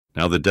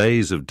Now the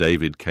days of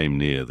David came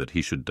near that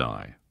he should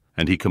die,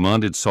 and he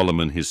commanded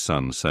Solomon his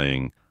son,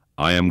 saying,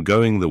 I am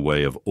going the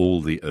way of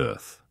all the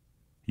earth.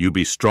 You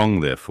be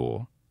strong,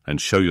 therefore, and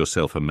show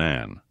yourself a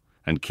man,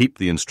 and keep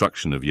the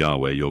instruction of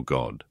Yahweh your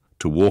God,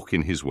 to walk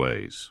in his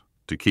ways,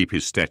 to keep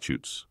his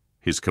statutes,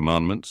 his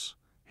commandments,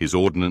 his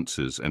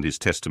ordinances, and his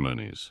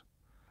testimonies,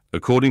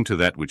 according to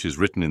that which is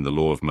written in the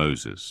law of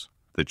Moses,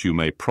 that you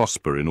may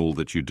prosper in all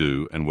that you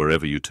do and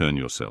wherever you turn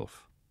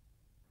yourself.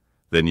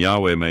 Then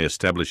Yahweh may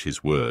establish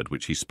his word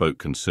which he spoke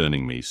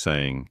concerning me,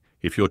 saying,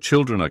 If your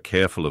children are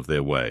careful of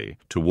their way,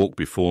 to walk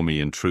before me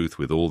in truth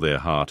with all their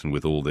heart and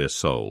with all their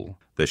soul,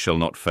 there shall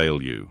not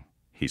fail you,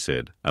 he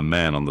said, a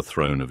man on the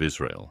throne of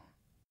Israel.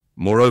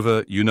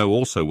 Moreover, you know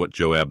also what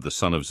Joab the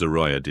son of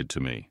Zeruiah did to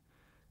me,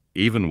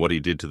 even what he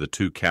did to the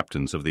 2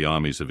 captains of the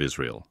armies of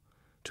Israel,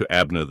 to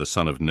Abner the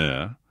son of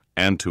Ner,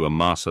 and to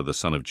Amasa the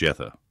son of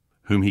Jether,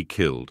 whom he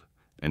killed,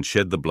 and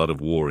shed the blood of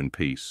war in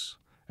peace,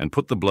 and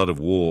put the blood of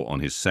war on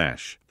his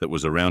sash that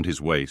was around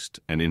his waist,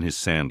 and in his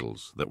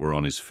sandals that were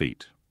on his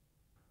feet.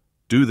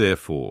 Do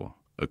therefore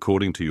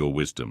according to your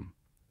wisdom,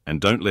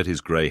 and don't let his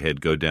grey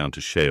head go down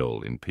to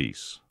Sheol in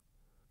peace.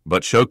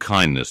 But show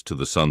kindness to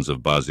the sons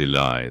of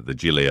Barzillai the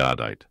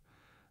Gileadite,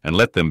 and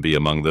let them be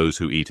among those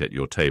who eat at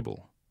your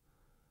table.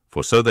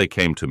 For so they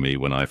came to me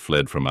when I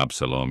fled from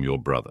Absalom your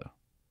brother.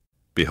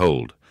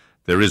 Behold,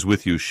 there is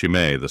with you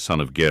Shimei the son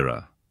of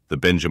Gera, the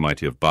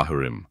Benjamite of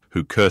Bahurim,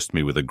 who cursed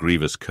me with a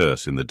grievous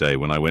curse in the day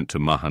when I went to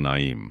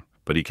Mahanaim.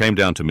 But he came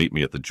down to meet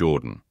me at the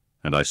Jordan,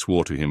 and I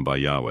swore to him by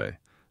Yahweh,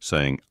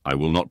 saying, I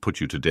will not put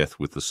you to death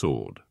with the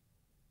sword.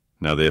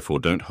 Now therefore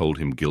don't hold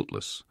him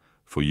guiltless,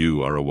 for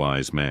you are a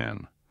wise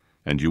man,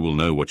 and you will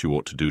know what you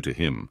ought to do to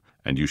him,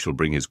 and you shall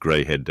bring his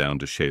grey head down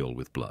to Sheol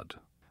with blood.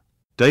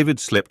 David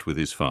slept with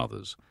his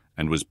fathers,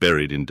 and was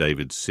buried in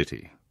David's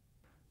city.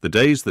 The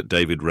days that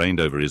David reigned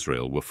over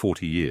Israel were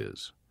 40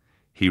 years.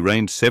 He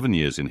reigned 7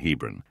 years in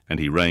Hebron, and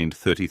he reigned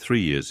 33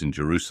 years in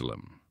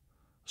Jerusalem.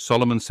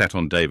 Solomon sat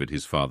on David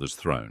his father's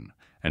throne,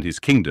 and his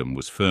kingdom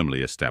was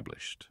firmly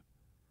established.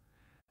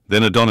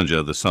 Then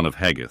Adonijah the son of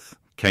Haggith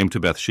came to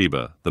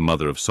Bathsheba, the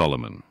mother of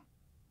Solomon.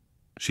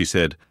 She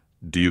said,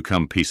 Do you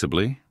come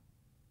peaceably?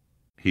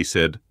 He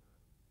said,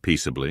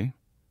 Peaceably.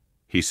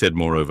 He said,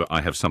 Moreover,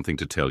 I have something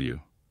to tell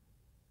you.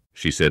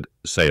 She said,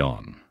 Say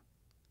on.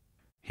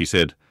 He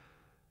said,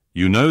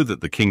 You know that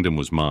the kingdom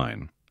was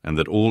mine, and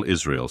that all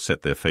Israel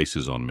set their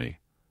faces on me,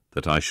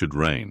 that I should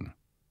reign.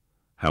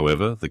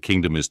 However, the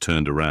kingdom is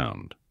turned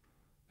around,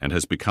 and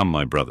has become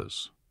my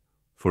brother's,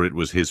 for it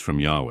was his from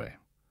Yahweh.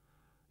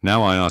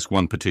 Now I ask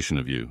one petition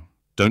of you,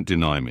 don't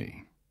deny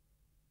me.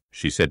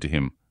 She said to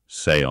him,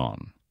 Say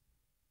on.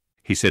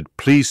 He said,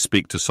 Please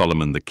speak to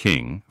Solomon the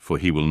king, for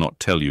he will not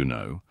tell you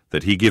no,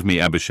 that he give me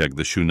Abishag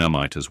the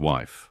Shunammite as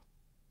wife.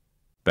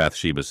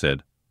 Bathsheba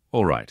said,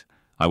 All right,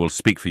 I will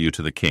speak for you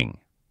to the king.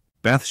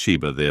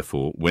 Bathsheba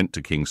therefore went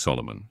to King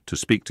Solomon to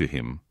speak to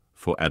him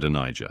for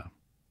Adonijah.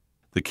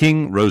 The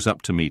king rose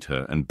up to meet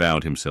her and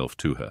bowed himself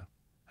to her,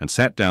 and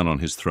sat down on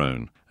his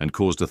throne, and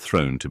caused a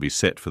throne to be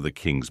set for the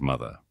king's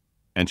mother.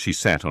 And she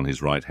sat on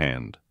his right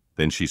hand.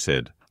 Then she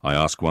said, I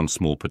ask one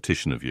small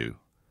petition of you.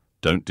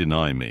 Don't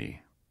deny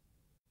me.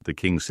 The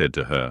king said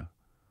to her,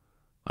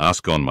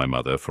 Ask on, my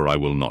mother, for I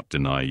will not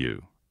deny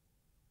you.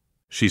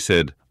 She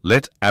said,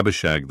 Let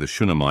Abishag the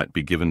Shunammite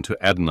be given to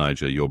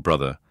Adonijah your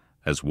brother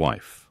as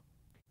wife.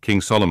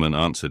 King Solomon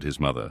answered his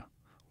mother,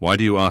 Why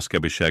do you ask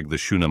Abishag the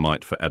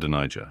Shunammite for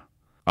Adonijah?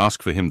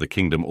 Ask for him the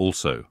kingdom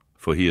also,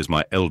 for he is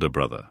my elder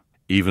brother,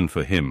 even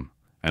for him,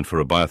 and for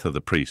Abiathar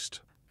the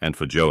priest, and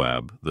for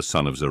Joab the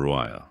son of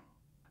Zeruiah.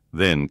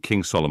 Then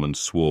King Solomon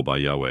swore by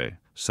Yahweh,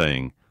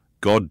 saying,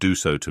 God do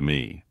so to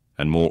me,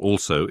 and more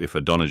also if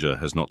Adonijah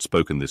has not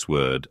spoken this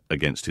word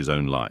against his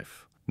own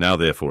life. Now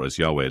therefore, as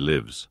Yahweh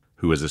lives,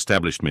 who has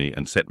established me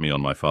and set me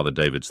on my father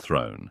David's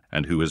throne,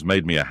 and who has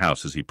made me a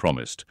house as he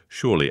promised,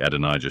 surely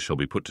Adonijah shall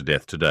be put to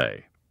death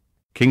today.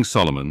 King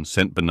Solomon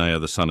sent Benaiah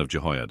the son of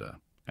Jehoiada,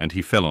 and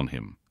he fell on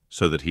him,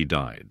 so that he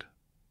died.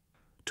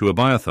 To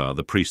Abiathar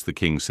the priest the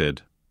king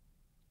said,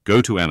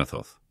 Go to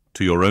Anathoth,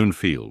 to your own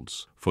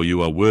fields, for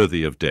you are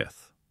worthy of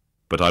death.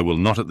 But I will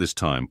not at this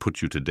time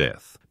put you to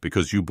death,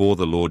 because you bore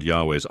the Lord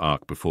Yahweh's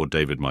ark before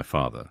David my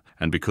father,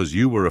 and because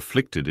you were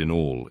afflicted in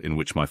all in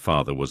which my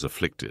father was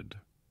afflicted.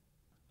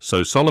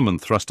 So Solomon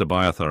thrust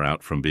Abiathar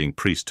out from being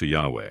priest to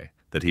Yahweh,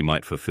 that he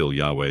might fulfill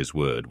Yahweh's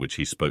word which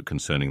he spoke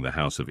concerning the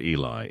house of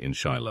Eli in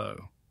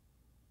Shiloh.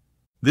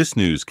 This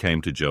news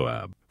came to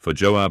Joab, for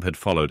Joab had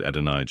followed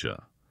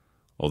Adonijah.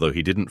 Although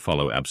he didn't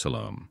follow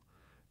Absalom,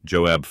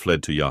 Joab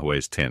fled to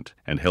Yahweh's tent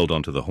and held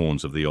on to the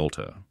horns of the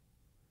altar.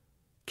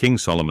 King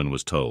Solomon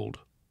was told,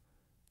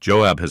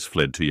 Joab has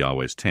fled to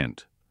Yahweh's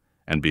tent,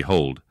 and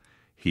behold,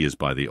 he is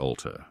by the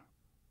altar.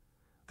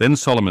 Then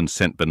Solomon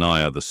sent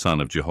Benaiah the son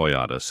of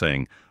Jehoiada,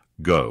 saying,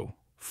 Go,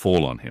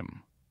 fall on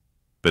him.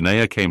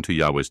 Benaiah came to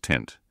Yahweh's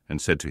tent,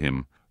 and said to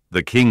him,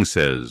 The king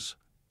says,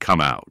 Come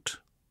out.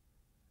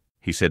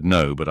 He said,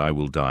 No, but I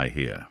will die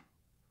here.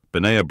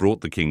 Benaiah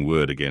brought the king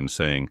word again,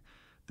 saying,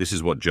 This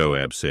is what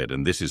Joab said,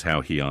 and this is how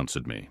he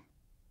answered me.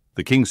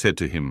 The king said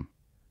to him,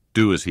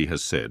 "Do as he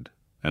has said,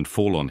 and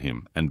fall on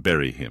him and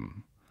bury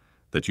him,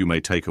 that you may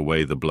take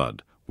away the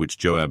blood which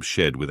Joab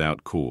shed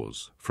without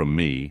cause from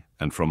me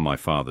and from my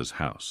father's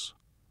house.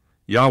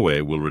 Yahweh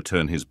will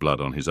return his blood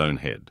on his own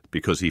head,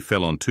 because he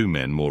fell on 2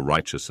 men more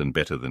righteous and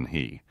better than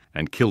he,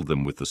 and killed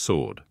them with the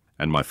sword,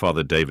 and my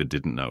father David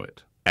didn't know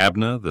it.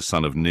 Abner, the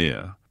son of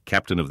Ner,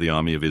 captain of the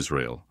army of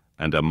Israel,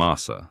 and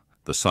Amasa,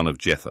 the son of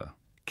Jether,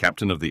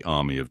 captain of the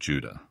army of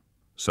Judah.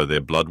 So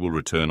their blood will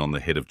return on the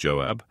head of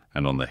Joab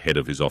and on the head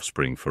of his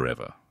offspring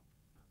forever.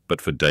 But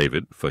for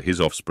David, for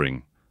his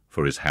offspring,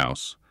 for his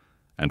house,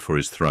 and for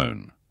his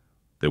throne,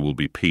 there will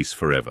be peace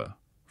forever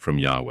from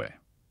Yahweh."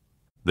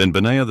 Then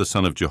Benaiah the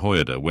son of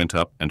Jehoiada went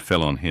up and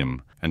fell on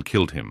him and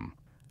killed him,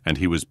 and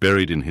he was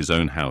buried in his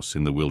own house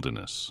in the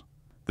wilderness.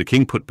 The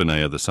king put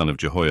Benaiah the son of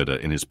Jehoiada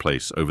in his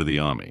place over the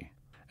army,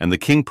 and the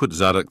king put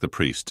Zadok the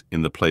priest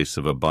in the place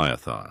of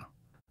Abiathar.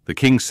 The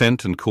king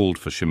sent and called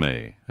for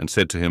Shimei, and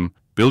said to him,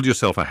 "Build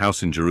yourself a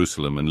house in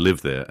Jerusalem and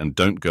live there, and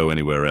don't go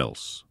anywhere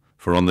else.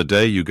 For on the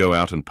day you go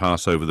out and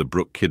pass over the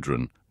brook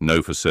Kidron,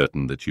 know for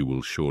certain that you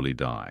will surely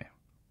die.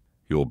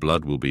 Your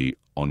blood will be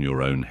on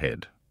your own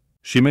head."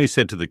 Shimei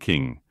said to the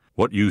king,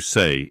 "What you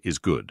say is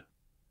good.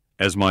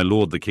 As my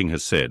lord the king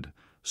has said,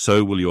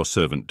 so will your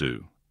servant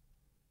do."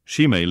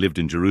 Shimei lived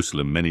in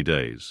Jerusalem many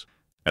days.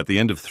 At the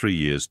end of 3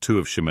 years, 2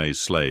 of Shimei's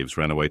slaves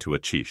ran away to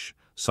Achish,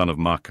 son of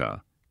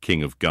Maachah,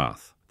 king of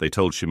Gath. They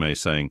told Shimei,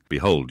 saying,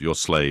 "Behold, your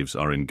slaves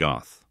are in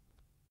Gath."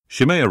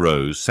 Shimei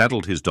arose,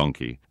 saddled his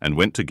donkey, and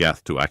went to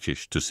Gath to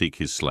Achish to seek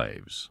his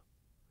slaves.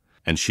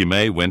 And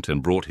Shimei went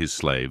and brought his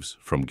slaves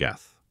from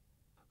Gath.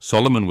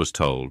 Solomon was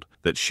told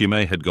that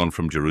Shimei had gone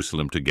from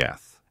Jerusalem to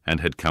Gath, and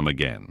had come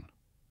again.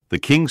 The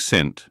king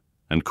sent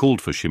and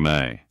called for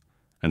Shimei,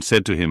 and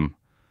said to him,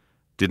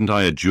 "Didn't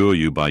I adjure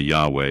you by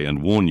Yahweh,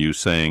 and warn you,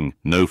 saying,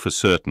 Know for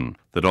certain,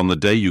 that on the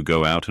day you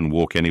go out and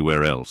walk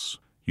anywhere else,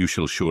 you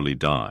shall surely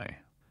die?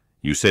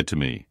 You said to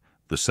me,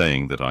 The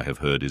saying that I have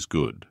heard is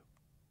good.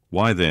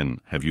 Why then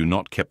have you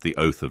not kept the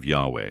oath of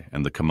Yahweh,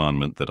 and the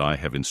commandment that I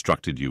have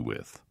instructed you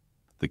with?"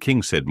 The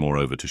king said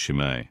moreover to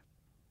Shimei,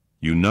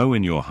 "You know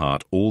in your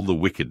heart all the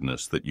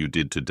wickedness that you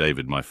did to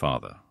David my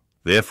father.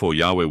 Therefore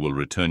Yahweh will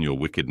return your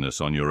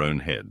wickedness on your own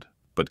head.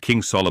 But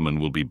King Solomon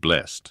will be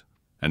blessed,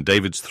 and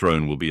David's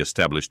throne will be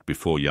established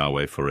before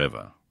Yahweh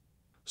forever."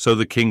 So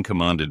the king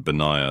commanded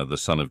Benaiah the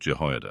son of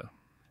Jehoiada,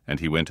 and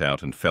he went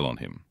out and fell on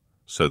him,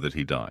 so that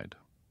he died.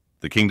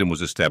 The kingdom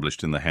was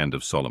established in the hand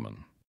of Solomon.